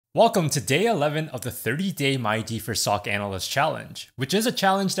Welcome to day 11 of the 30-day MyDFIR SOC Analyst Challenge, which is a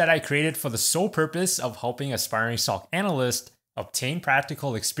challenge that I created for the sole purpose of helping aspiring SOC analysts obtain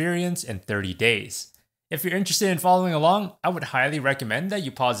practical experience in 30 days. If you're interested in following along, I would highly recommend that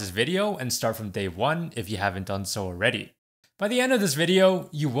you pause this video and start from day 1 if you haven't done so already. By the end of this video,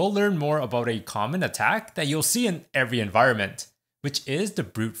 you will learn more about a common attack that you'll see in every environment, which is the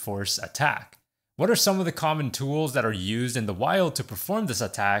brute force attack. What are some of the common tools that are used in the wild to perform this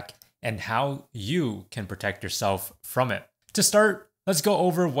attack, and how you can protect yourself from it? To start, let's go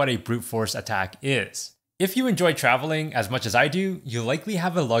over what a brute force attack is. If you enjoy traveling as much as I do, you likely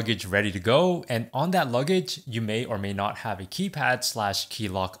have a luggage ready to go, and on that luggage, you may or may not have a keypad/key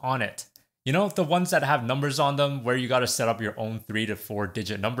lock on it. You know, the ones that have numbers on them where you gotta set up your own 3 to 4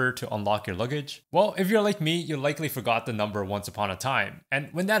 digit number to unlock your luggage? Well, if you're like me, you likely forgot the number once upon a time. And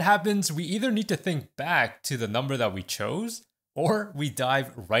when that happens, we either need to think back to the number that we chose, or we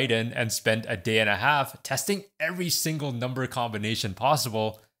dive right in and spend a day and a half testing every single number combination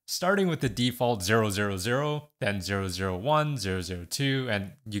possible, starting with the default 000, then 001, 002,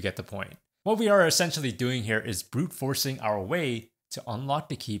 and you get the point. What we are essentially doing here is brute forcing our way to unlock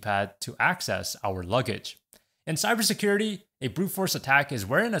the keypad to access our luggage. In cybersecurity, a brute force attack is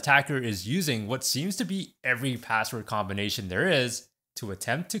where an attacker is using what seems to be every password combination there is to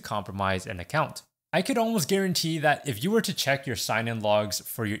attempt to compromise an account. I could almost guarantee that if you were to check your sign-in logs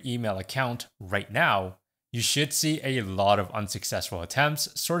for your email account right now, you should see a lot of unsuccessful attempts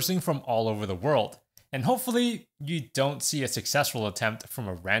sourcing from all over the world. And hopefully you don't see a successful attempt from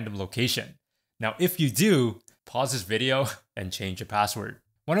a random location. Now, if you do, pause this video and change your password.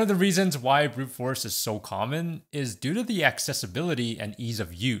 One of the reasons why brute force is so common is due to the accessibility and ease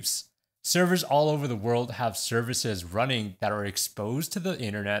of use. Servers all over the world have services running that are exposed to the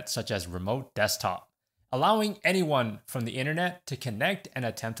internet, such as remote desktop, allowing anyone from the internet to connect and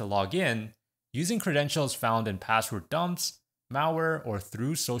attempt to log in using credentials found in password dumps, malware, or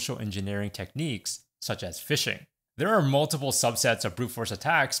through social engineering techniques such as phishing. There are multiple subsets of brute force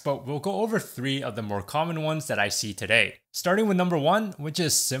attacks, but we'll go over 3 of the more common ones that I see today. Starting with number 1, which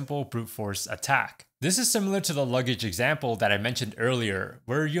is simple brute force attack. This is similar to the luggage example that I mentioned earlier,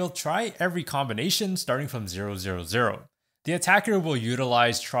 where you'll try every combination starting from 000. The attacker will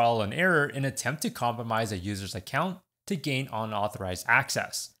utilize trial and error in an attempt to compromise a user's account to gain unauthorized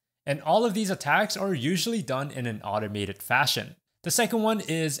access. And all of these attacks are usually done in an automated fashion. The second one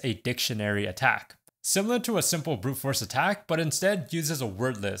is a dictionary attack. Similar to a simple brute force attack, but instead uses a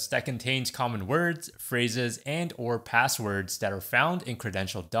word list that contains common words, phrases, and/or passwords that are found in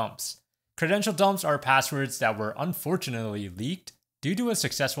credential dumps. Credential dumps are passwords that were unfortunately leaked due to a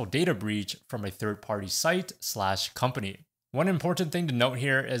successful data breach from a third-party site/company. One important thing to note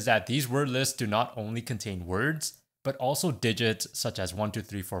here is that these word lists do not only contain words, but also digits such as 1, 2,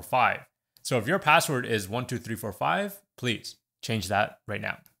 3, 4, 5. So if your password is 1, 2, 3, 4, 5, please change that right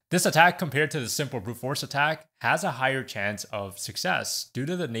now. This attack, compared to the simple brute force attack, has a higher chance of success due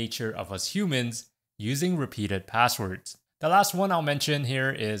to the nature of us humans using repeated passwords. The last one I'll mention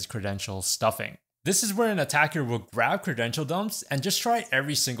here is credential stuffing. This is where an attacker will grab credential dumps and just try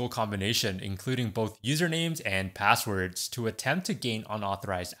every single combination, including both usernames and passwords, to attempt to gain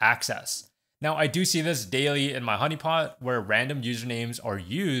unauthorized access. Now, I do see this daily in my honeypot, where random usernames are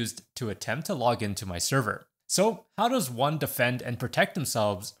used to attempt to log into my server. So, how does one defend and protect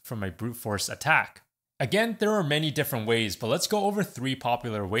themselves from a brute force attack? Again, there are many different ways, but let's go over 3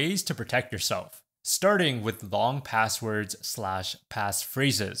 popular ways to protect yourself. Starting with long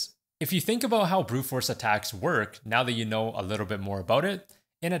passwords/passphrases. If you think about how brute force attacks work, now that you know a little bit more about it,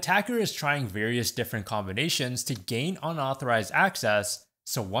 an attacker is trying various different combinations to gain unauthorized access,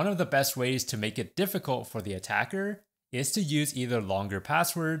 so one of the best ways to make it difficult for the attacker is to use either longer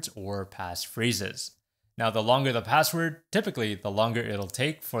passwords or passphrases. Now, the longer the password, typically the longer it'll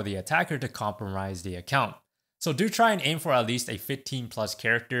take for the attacker to compromise the account. So do try and aim for at least a 15+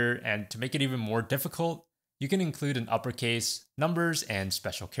 character, and to make it even more difficult, you can include an uppercase, numbers, and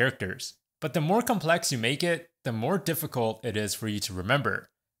special characters. But the more complex you make it, the more difficult it is for you to remember.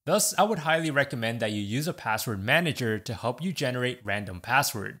 Thus, I would highly recommend that you use a password manager to help you generate random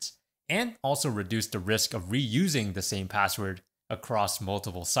passwords, and also reduce the risk of reusing the same password across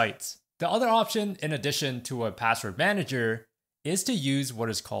multiple sites. The other option, in addition to a password manager, is to use what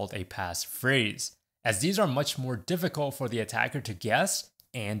is called a passphrase, as these are much more difficult for the attacker to guess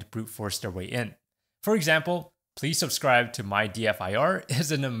and brute force their way in. For example, please subscribe to MyDFIR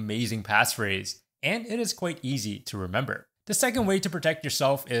is an amazing passphrase, and it is quite easy to remember. The second way to protect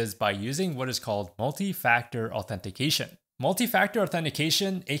yourself is by using what is called multi-factor authentication. Multi-factor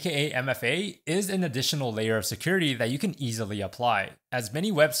authentication, aka MFA, is an additional layer of security that you can easily apply, as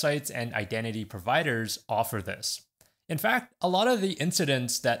many websites and identity providers offer this. In fact, a lot of the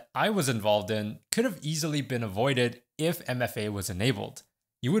incidents that I was involved in could have easily been avoided if MFA was enabled.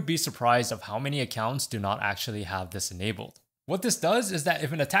 You would be surprised of how many accounts do not actually have this enabled. What this does is that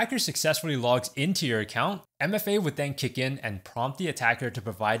if an attacker successfully logs into your account, MFA would then kick in and prompt the attacker to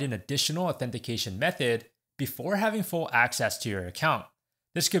provide an additional authentication method before having full access to your account.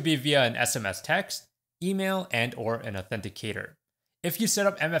 This could be via an SMS text, email, and/or an authenticator. If you set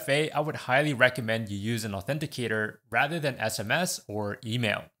up MFA, I would highly recommend you use an authenticator rather than SMS or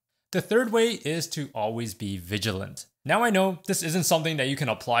email. The third way is to always be vigilant. Now I know this isn't something that you can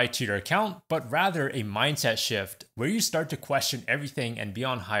apply to your account, but rather a mindset shift where you start to question everything and be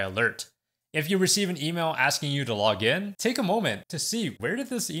on high alert. If you receive an email asking you to log in, take a moment to see where did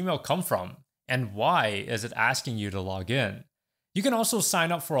this email come from and why is it asking you to log in. You can also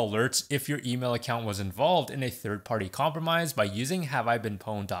sign up for alerts if your email account was involved in a third-party compromise by using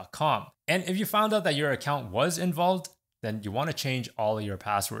haveibeenpwned.com. And if you found out that your account was involved, then you want to change all of your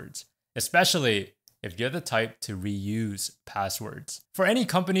passwords, especially if you're the type to reuse passwords. For any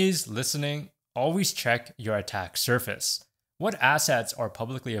companies listening, always check your attack surface. What assets are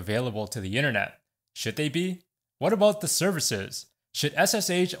publicly available to the internet? Should they be? What about the services? Should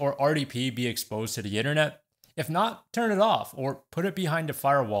SSH or RDP be exposed to the internet? If not, turn it off or put it behind a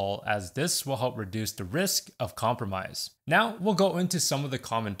firewall, as this will help reduce the risk of compromise. Now we'll go into some of the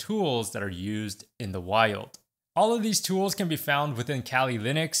common tools that are used in the wild. All of these tools can be found within Kali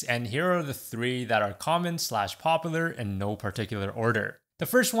Linux, and here are the three that are common/popular in no particular order. The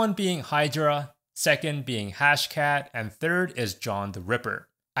first one being Hydra, second being Hashcat, and third is John the Ripper.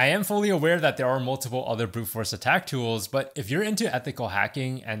 I am fully aware that there are multiple other brute force attack tools, but if you're into ethical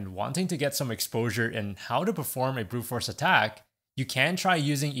hacking and wanting to get some exposure in how to perform a brute force attack, you can try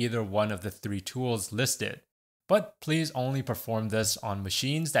using either one of the three tools listed. But please only perform this on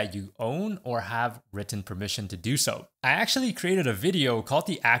machines that you own or have written permission to do so. I actually created a video called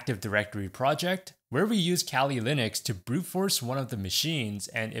the Active Directory Project, where we use Kali Linux to brute force one of the machines,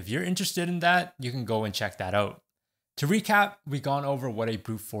 and if you're interested in that, you can go and check that out. To recap, we've gone over what a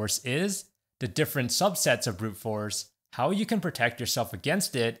brute force is, the different subsets of brute force, how you can protect yourself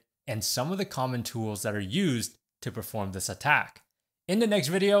against it, and some of the common tools that are used to perform this attack. In the next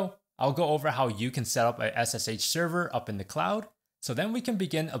video, I'll go over how you can set up a SSH server up in the cloud, so then we can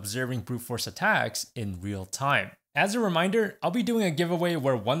begin observing brute force attacks in real time. As a reminder, I'll be doing a giveaway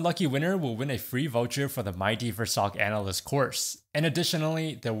where one lucky winner will win a free voucher for the MyDFIR SOC Analyst Course. And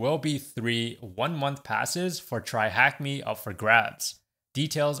additionally, there will be 3 one-month passes for TryHackMe up for grabs.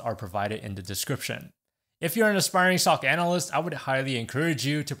 Details are provided in the description. If you're an aspiring SOC analyst, I would highly encourage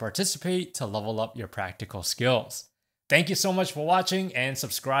you to participate to level up your practical skills. Thank you so much for watching, and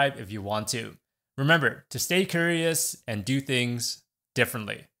subscribe if you want to. Remember to stay curious and do things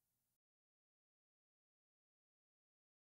differently.